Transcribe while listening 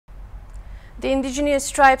The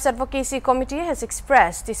Indigenous Tribes Advocacy Committee has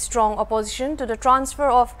expressed its strong opposition to the transfer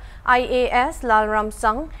of IAS Lalram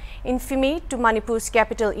Sang Infimi to Manipur's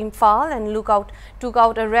capital Imphal and took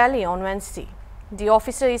out a rally on Wednesday. The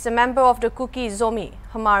officer is a member of the Kuki Zomi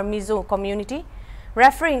Hamar Mizo community.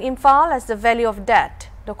 Referring Imphal as the Valley of Death,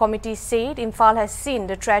 the committee said Imphal has seen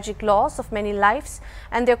the tragic loss of many lives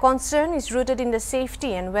and their concern is rooted in the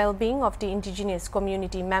safety and well-being of the indigenous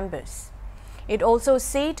community members. It also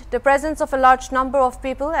said the presence of a large number of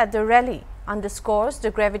people at the rally underscores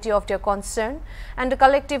the gravity of their concern and the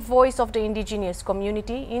collective voice of the indigenous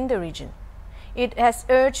community in the region. It has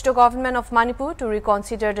urged the government of Manipur to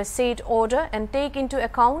reconsider the said order and take into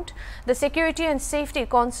account the security and safety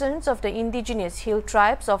concerns of the indigenous hill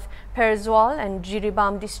tribes of Perzwal and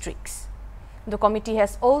Jiribam districts. The committee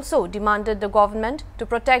has also demanded the government to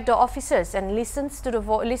protect the officers and listen to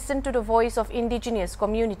the voice of indigenous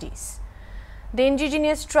communities. The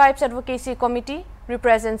Indigenous Tribes Advocacy Committee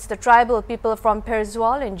represents the tribal people from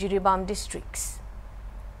Perzwal and Jiribam districts.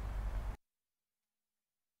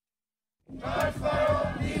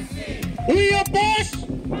 We oppose!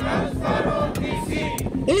 Transfer of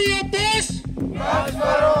DC! We oppose!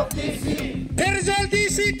 Transfer of DC! Perzwal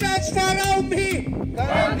DC transfer out me!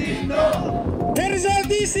 Gandhito! Perzwal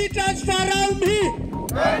DC transfer out me!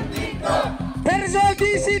 Gandhito! Perzwal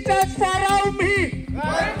DC transfer out me!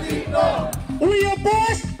 Gandhito! We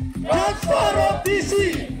oppose! Transfer of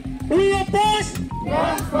DC! We oppose!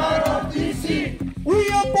 Transfer of DC! We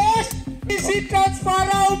oppose! DC transfer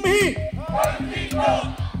out me!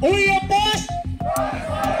 We oppose!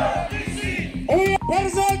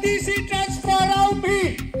 Perzwal DC transfer out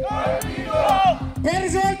me!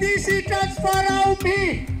 Perzwal DC transfer out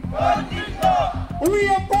me! We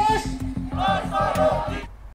oppose!